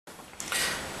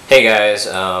Hey guys,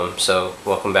 so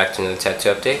welcome back to another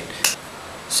tattoo update.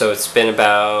 So it's been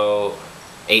about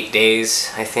 8 days,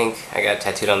 I think. I got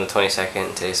tattooed on the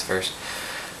 22nd, today's the 1st,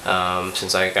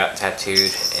 since I got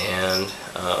tattooed, and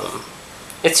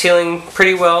it's healing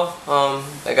pretty well.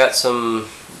 I got some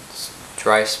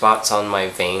dry spots on my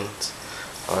veins,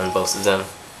 on both of them,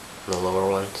 the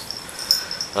lower ones.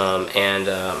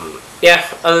 Yeah,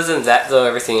 other than that though,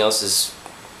 everything else is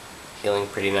healing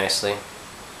pretty nicely.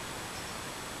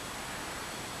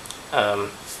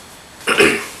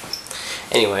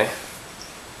 Anyway,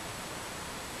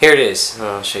 here it is.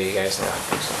 I'll show you guys now.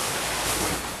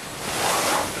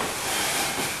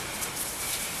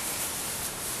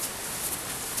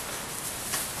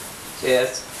 So yeah,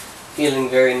 it's feeling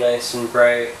very nice and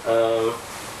bright.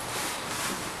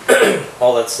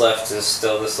 All that's left is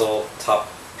still this little top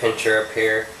pincher up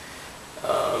here,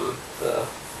 the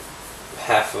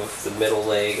half of the middle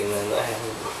leg, and then I have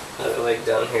another leg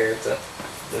down here at the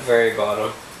very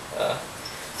bottom.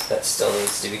 That still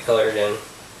needs to be colored in.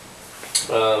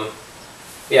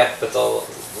 Yeah, but the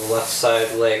left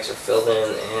side legs are filled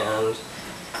in, and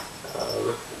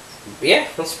yeah,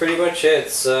 that's pretty much it.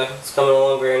 It's coming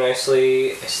along very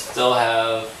nicely. I still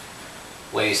have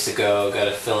ways to go. Got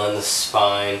to fill in the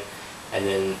spine, and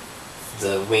then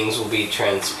the wings will be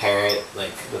transparent,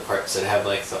 like the parts that have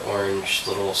like the orange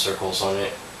little circles on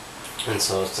it, and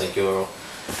so it's like you're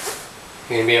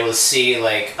gonna be able to see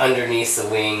like underneath the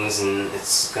wings, and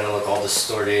it's gonna look all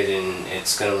distorted, and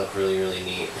it's gonna look really, really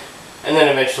neat. And then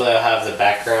eventually I'll have the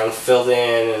background filled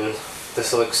in, and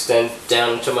this will extend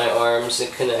down to my arms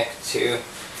and connect to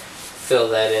fill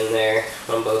that in there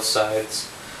on both sides.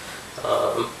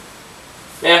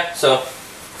 Yeah, so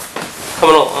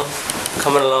coming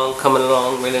along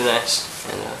really nice,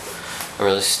 and I'm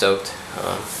really stoked.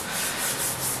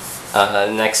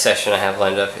 The next session I have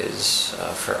lined up is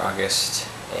for August,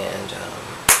 and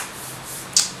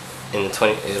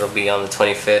it'll be on the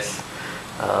 25th.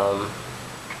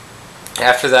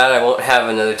 After that, I won't have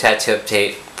another tattoo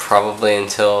update probably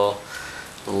until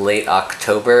late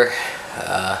October.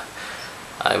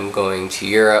 I'm going to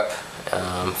Europe.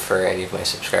 For any of my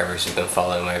subscribers who've been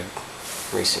following my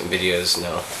recent videos,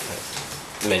 know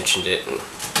I mentioned it in a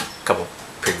couple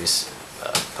previous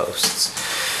posts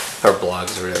or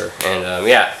blogs or whatever, and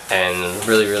yeah, and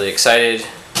really excited,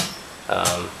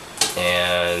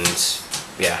 and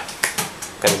yeah,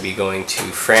 going to be going to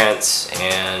France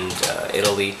and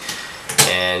Italy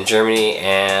and Germany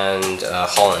and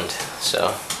Holland,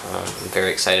 so I'm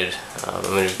very excited. I'm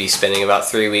going to be spending about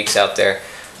 3 weeks out there,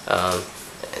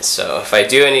 so if I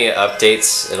do any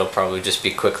updates, it'll probably just be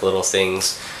quick little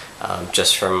things,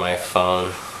 just from my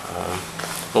phone.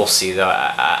 We'll see though.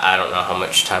 I don't know how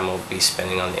much time I'll be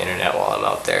spending on the internet while I'm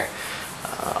out there.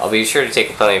 I'll be sure to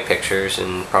take plenty of pictures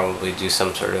and probably do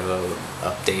some sort of a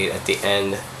update at the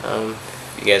end.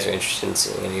 If you guys are interested in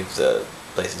seeing any of the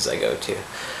places I go to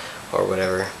or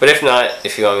whatever. But if not,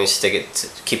 if you want me to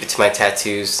keep it to my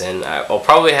tattoos, then I'll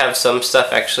probably have some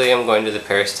stuff. Actually, I'm going to the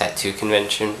Paris Tattoo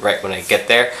Convention right when I get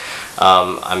there.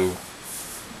 I'm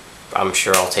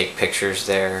sure I'll take pictures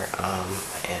there, and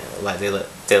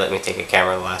they let me take a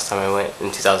camera the last time I went in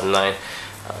 2009,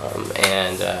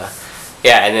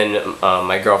 yeah, and then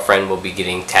my girlfriend will be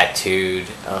getting tattooed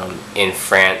in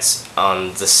France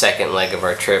on the second leg of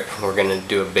our trip. We're gonna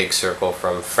do a big circle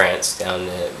from France down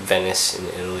to Venice in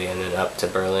Italy, and then up to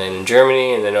Berlin in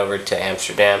Germany, and then over to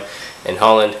Amsterdam in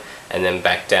Holland, and then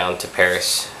back down to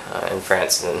Paris in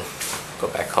France, and then go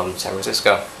back home to San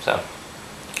Francisco. So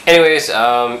anyways,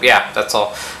 yeah, that's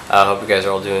all. Hope you guys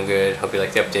are all doing good. Hope you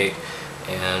like the update,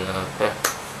 and yeah,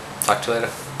 talk to you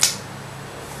later.